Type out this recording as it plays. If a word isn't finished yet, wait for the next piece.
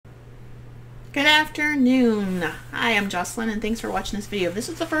Good afternoon. Hi, I'm Jocelyn and thanks for watching this video. If this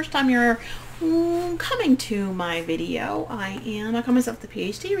is the first time you're coming to my video, I call myself the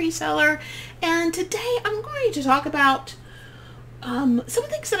PhD reseller, and today I'm going to talk about some of the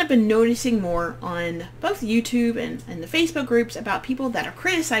things that I've been noticing more on both YouTube and the Facebook groups about people that are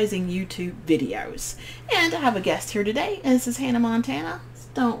criticizing YouTube videos. And I have a guest here today, and this is Hannah Montana.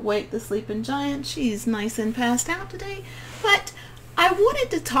 Don't wake the sleeping giant. She's nice and passed out today, but I wanted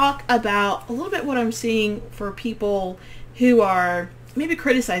to talk about a little bit what I'm seeing for people who are maybe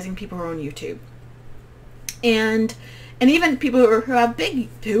criticizing people who are on YouTube, and even people who have big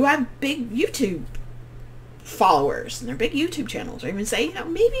YouTube followers and they're big YouTube channels, or even say, you know,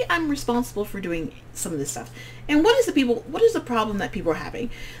 maybe I'm responsible for doing some of this stuff. And what is the problem that people are having?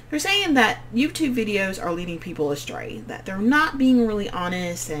 They're saying that YouTube videos are leading people astray, that they're not being really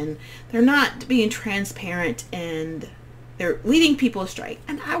honest and they're not being transparent, and they're leading people astray.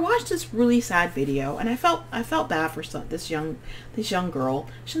 And I watched this really sad video, and I felt bad for this young girl.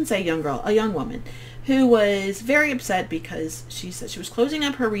 I shouldn't say young girl, a young woman who was very upset because she said she was closing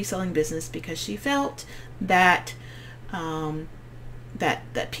up her reselling business because she felt that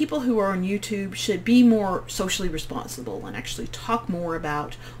that people who are on YouTube should be more socially responsible and actually talk more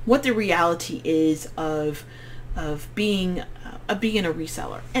about what the reality is of being a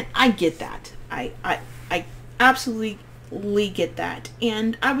reseller. And I get that. I absolutely get that.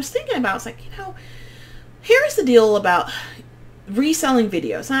 And I was thinking about, it's like, you know, here's the deal about reselling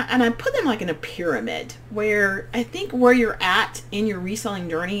videos, and I put them like in a pyramid, where I think where you're at in your reselling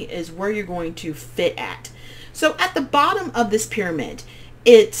journey is where you're going to fit at. So at the bottom of this pyramid,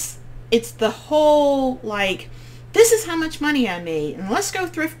 it's the whole, like, this is how much money I made, and let's go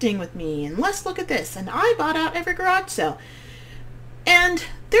thrifting with me, and let's look at this, and I bought out every garage sale. And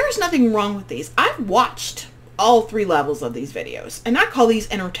there's nothing wrong with these. I've watched all three levels of these videos, and I call these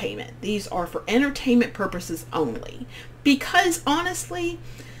entertainment. These are for entertainment purposes only, because honestly,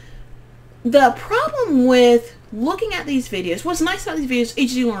 the problem with looking at these videos, what's nice about these videos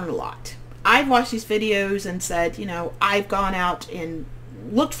is you learn a lot. I've watched these videos and said, you know, I've gone out and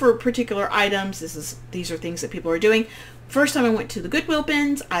looked for particular items. These are things that people are doing. First time I went to the Goodwill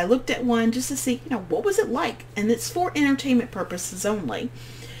bins, I looked at one just to see, you know, what was it like? And it's for entertainment purposes only.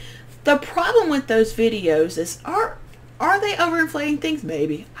 The problem with those videos is, are they overinflating things?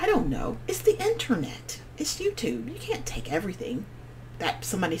 Maybe. I don't know. It's the internet. It's YouTube. You can't take everything that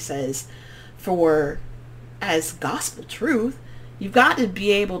somebody says as gospel truth. You've got to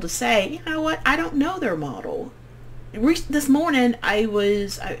be able to say, you know what, I don't know their model. This morning, I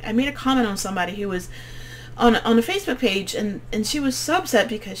made a comment on somebody who was on a Facebook page, and she was so upset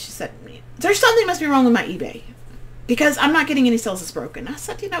because she said, there's something must be wrong with my eBay, because I'm not getting any sales that's broken. I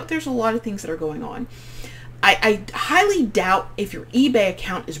said, you know, there's a lot of things that are going on. I highly doubt if your eBay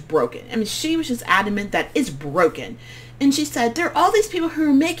account is broken. I mean, she was just adamant that it's broken. And she said, there are all these people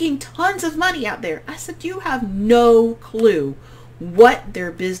who are making tons of money out there. I said, you have no clue what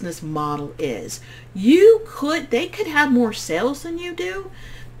their business model is. They could have more sales than you do,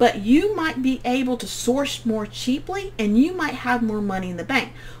 but you might be able to source more cheaply, and you might have more money in the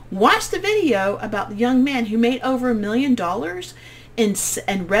bank. Watch the video about the young man who made over $1 million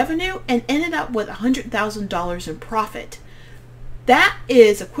in revenue and ended up with $100,000 in profit. That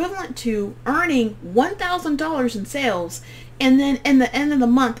is equivalent to earning $1,000 in sales, and then in the end of the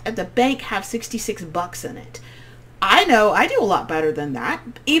month at the bank have 66 bucks in it. I know I do a lot better than that,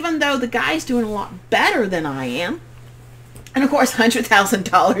 even though the guy's doing a lot better than I am. And of course,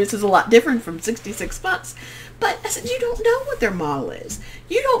 $100,000 is a lot different from 66 bucks. But I said, you don't know what their model is.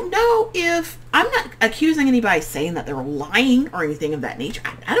 You don't know if, I'm not accusing anybody saying that they're lying or anything of that nature.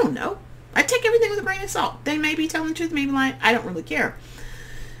 I don't know. I take everything with a grain of salt. They may be telling the truth, maybe lying. I don't really care.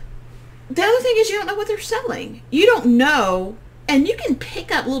 The other thing is, you don't know what they're selling. You don't know, and you can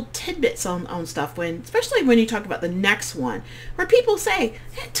pick up little tidbits on stuff, especially when you talk about the next one, where people say,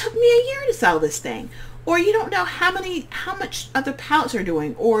 it took me a year to sell this thing. Or you don't know how much other pallets are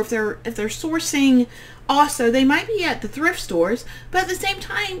doing, or if they're sourcing. Also, they might be at the thrift stores, but at the same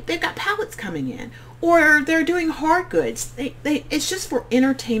time, they've got pallets coming in, or they're doing hard goods. It's just for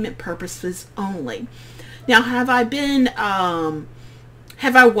entertainment purposes only. Now, have I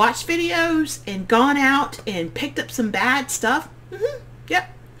watched videos and gone out and picked up some bad stuff? Yep.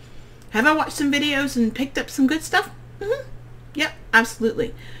 Have I watched some videos and picked up some good stuff? Yep,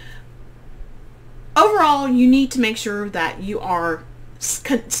 absolutely. Overall, you need to make sure that you are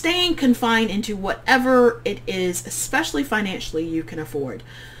staying confined into whatever it is, especially financially, you can afford.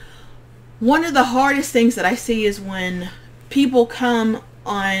 One of the hardest things that I see is when people come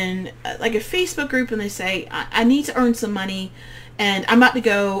on like a Facebook group and they say, I need to earn some money and I'm about to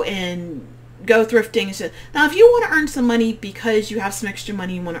go and go thrifting. Now, if you want to earn some money because you have some extra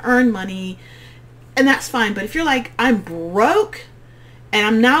money, you want to earn money, and that's fine. But if you're like, I'm broke and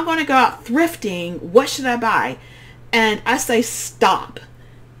I'm now going to go out thrifting, what should I buy? And I say, stop.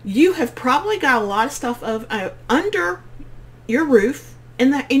 You have probably got a lot of stuff under your roof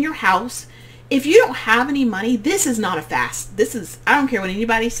in your house. If you don't have any money, this is not a fast. I don't care what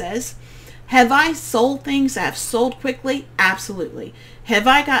anybody says. Have I sold things that have sold quickly? Absolutely. Have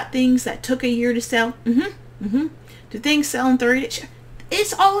I got things that took a year to sell? Do things sell in 30 days?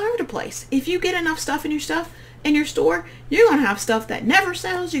 It's all over the place. If you get enough stuff in your store, you're going to have stuff that never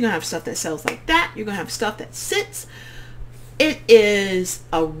sells. You're going to have stuff that sells like that. You're going to have stuff that sits. It is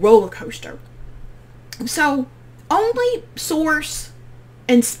a roller coaster. So only source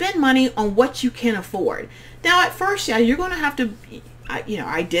and spend money on what you can afford. Now, at first, yeah, you're going to have to,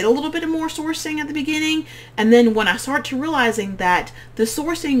 I did a little bit of more sourcing at the beginning. And then when I started to realizing that the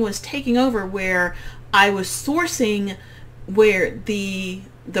sourcing was taking over, where I was sourcing where the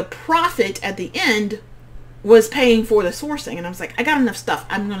profit at the end was paying for the sourcing. And I was like, I got enough stuff.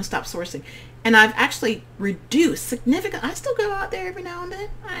 I'm going to stop sourcing. And I've actually reduced significantly. I still go out there every now and then.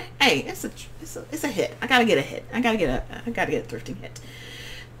 Hey, it's a hit. I got to get a hit. I got to get a thrifting hit.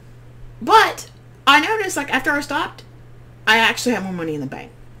 But I noticed, like, after I stopped, I actually have more money in the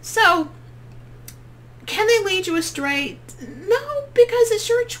bank. So, can they lead you astray? No, because it's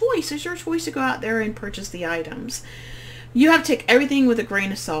your choice. It's your choice to go out there and purchase the items. You have to take everything with a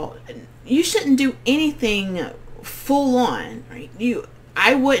grain of salt. You shouldn't do anything full on, right?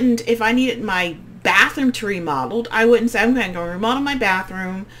 I wouldn't, if I needed my bathroom to remodeled, I wouldn't say, I'm going to remodel my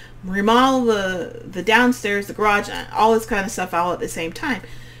bathroom, remodel the downstairs, the garage, all this kind of stuff all at the same time.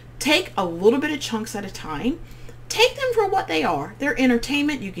 Take a little bit of chunks at a time. Take them for what they are. They're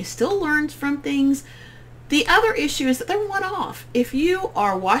entertainment. You can still learn from things. The other issue is that they're one-off. If you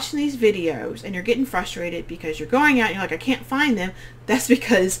are watching these videos and you're getting frustrated because you're going out and you're like, I can't find them, that's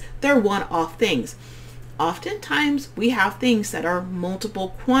because they're one-off things. Oftentimes we have things that are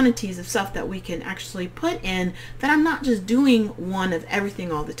multiple quantities of stuff that we can actually put in, that I'm not just doing one of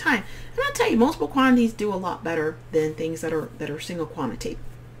everything all the time. And I'll tell you, multiple quantities do a lot better than things that are single quantity.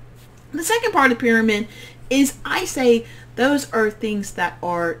 The second part of the pyramid is, I say, those are things that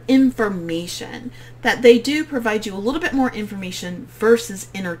are information, that they do provide you a little bit more information versus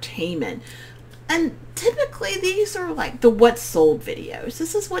entertainment. And typically these are like the what's sold videos.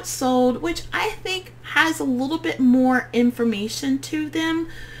 This is what's sold, which I think has a little bit more information to them,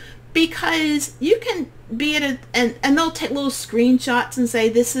 because you can be at and they'll take little screenshots and say,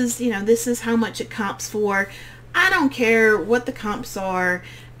 this is how much it comps for. I don't care what the comps are.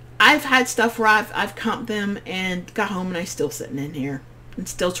 I've had stuff where I've comped them and got home and I'm still sitting in here and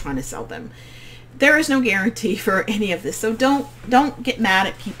still trying to sell them. There is no guarantee for any of this. So don't get mad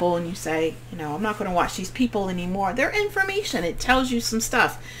at people and you say, I'm not going to watch these people anymore. They're information. It tells you some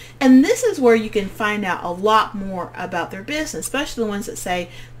stuff. And this is where you can find out a lot more about their business, especially the ones that say,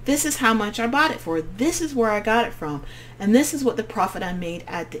 this is how much I bought it for. This is where I got it from. And this is what the profit I made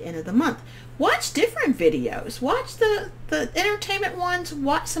at the end of the month. Watch different videos. Watch the entertainment ones.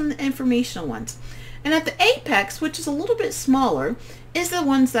 Watch some of the informational ones. And at the apex, which is a little bit smaller, is the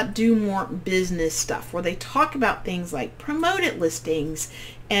ones that do more business stuff, where they talk about things like promoted listings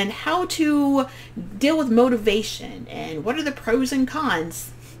and how to deal with motivation and what are the pros and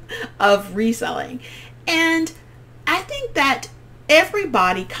cons of reselling. And I think that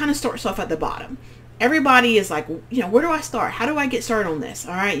everybody kind of starts off at the bottom. Everybody is like, where do I start? How do I get started on this?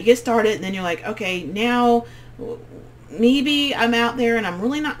 All right, you get started and then you're like, okay, now maybe I'm out there and I'm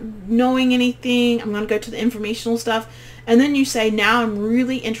really not knowing anything. I'm going to go to the informational stuff. And then you say, now I'm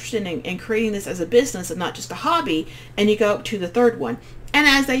really interested in creating this as a business and not just a hobby. And you go up to the third one. And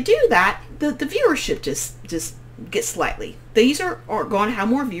as they do that, the viewership just gets slightly. These are going to have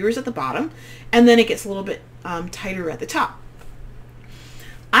more viewers at the bottom. And then it gets a little bit tighter at the top.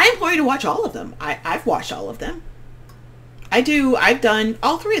 I employ you to watch all of them. I've watched all of them. I've done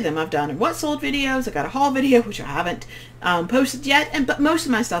all three of them. I've done what sold videos. I got a haul video, which I haven't posted yet. But most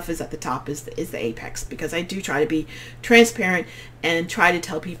of my stuff is at the top, is the apex, because I do try to be transparent and try to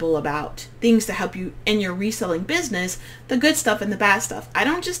tell people about things to help you in your reselling business, the good stuff and the bad stuff. I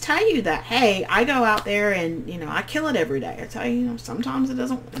don't just tell you that, hey, I go out there and, I kill it every day. I tell you, sometimes it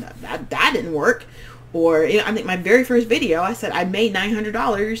doesn't, that didn't work. Or I think my very first video, I said I made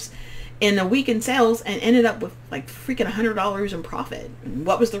 $900 in a week in sales and ended up with like freaking $100 in profit. And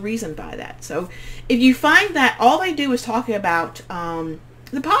what was the reason by that? So if you find that all they do is talking about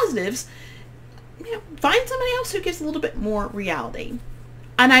the positives, find somebody else who gives a little bit more reality.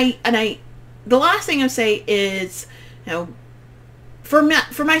 And the last thing I say is,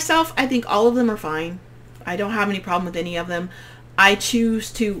 For myself, I think all of them are fine. I don't have any problem with any of them. I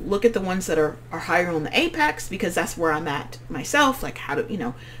choose to look at the ones that are higher on the apex, because that's where I'm at myself. Like, how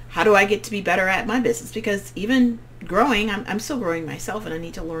do I get to be better at my business? Because even growing, I'm still growing myself, and I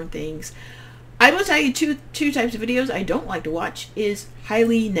need to learn things. I will tell you two types of videos I don't like to watch is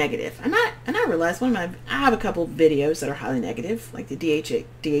highly negative. And I realize I have a couple of videos that are highly negative, like the DH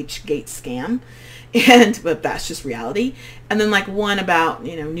Gate scam, but that's just reality. And then like one about,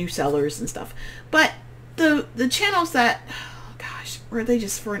 new sellers and stuff. But the channels that, where they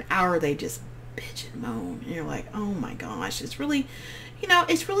just, for an hour, they just bitch and moan, and you're like, oh my gosh, it's really,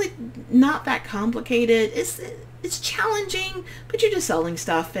 it's really not that complicated. It's challenging, but you're just selling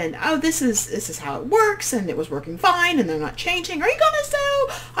stuff, and oh, this is how it works, and it was working fine, and they're not changing. Are you gonna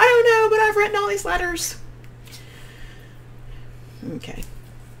sell? I don't know, but I've written all these letters. Okay.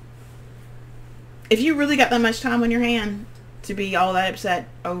 If you really got that much time on your hand to be all that upset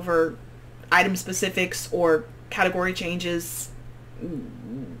over item specifics or category changes,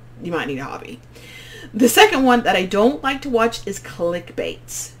 you might need a hobby. The second one that I don't like to watch is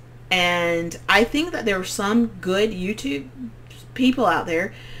clickbaits. And I think that there are some good YouTube people out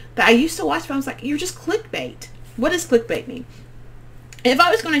there that I used to watch, but I was like, you're just clickbait. What does clickbait mean? If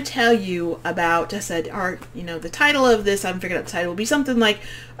I was going to tell you about, I said, the title of this, I haven't figured out the title, would be something like,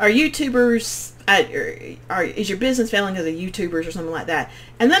 are YouTubers, is your business failing as a YouTubers, or something like that.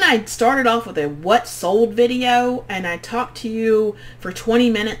 And then I started off with a what sold video, and I talked to you for 20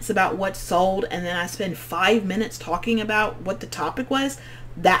 minutes about what sold, and then I spend 5 minutes talking about what the topic was.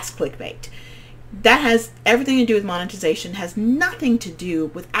 That's clickbait. That has everything to do with monetization, has nothing to do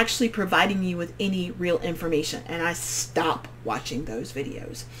with actually providing you with any real information. And I stop watching those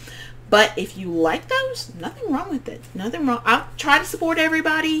videos. But if you like those, nothing wrong with it. Nothing wrong. I'll try to support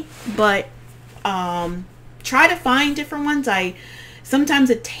everybody, but try to find different ones. Sometimes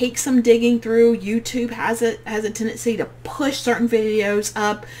it takes some digging through. YouTube has a tendency to push certain videos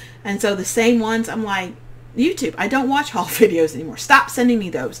up, and so the same ones, I'm like, YouTube, I don't watch haul videos anymore. Stop sending me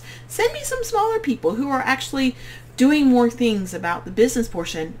those. Send me some smaller people who are actually doing more things about the business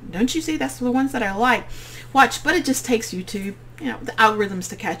portion. Don't you see? That's the ones that I like. Watch, but it just takes YouTube, the algorithms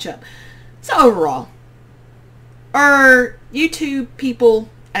to catch up. So overall, are YouTube people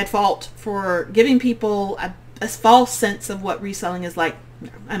at fault for giving people a false sense of what reselling is like?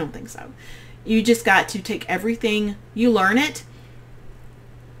 No, I don't think so. You just got to take everything, you learn it,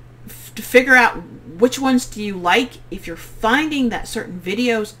 to figure out which ones do you like. If you're finding that certain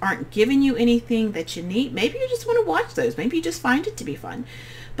videos aren't giving you anything that you need, maybe you just want to watch those. Maybe you just find it to be fun.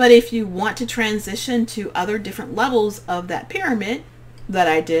 But if you want to transition to other different levels of that pyramid that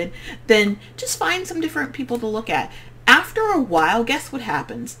I did, then just find some different people to look at. After a while, guess what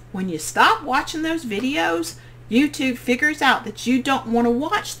happens? When you stop watching those videos, YouTube figures out that you don't want to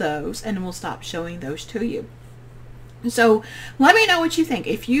watch those and will stop showing those to you. So let me know what you think.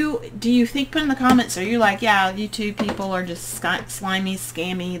 Do you think, put in the comments, are you like, yeah, YouTube people are just slimy,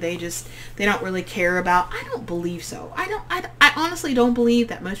 scammy, they don't really care about? I don't believe so. I honestly don't believe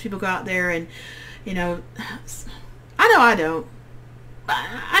that most people go out there and, I know I don't.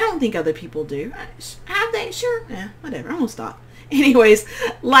 I don't think other people do. Have they? Sure. Yeah, whatever. I'm gonna stop. Anyways,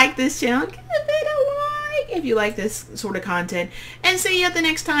 like this channel, give it a like if you like this sort of content, and see you at the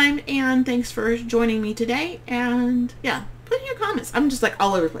next time. And thanks for joining me today. And yeah, put in your comments. I'm just like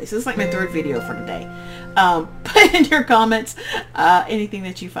all over the place. This is like my third video for today. Put in your comments anything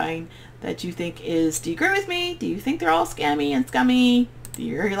that you find that you think is, do you agree with me? Do you think they're all scammy and scummy?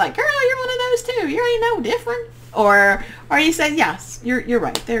 You're like, girl, you're one of those too. You ain't no different. Or you say, yes, you're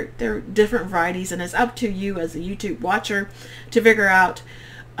right. They're different varieties, and it's up to you as a YouTube watcher to figure out,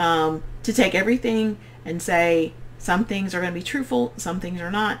 to take everything and say some things are going to be truthful, some things are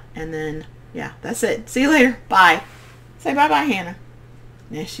not, and then yeah, that's it. See you later. Bye. Say bye-bye, Hannah.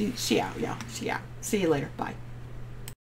 Yeah, she out, y'all. She out. See you later. Bye.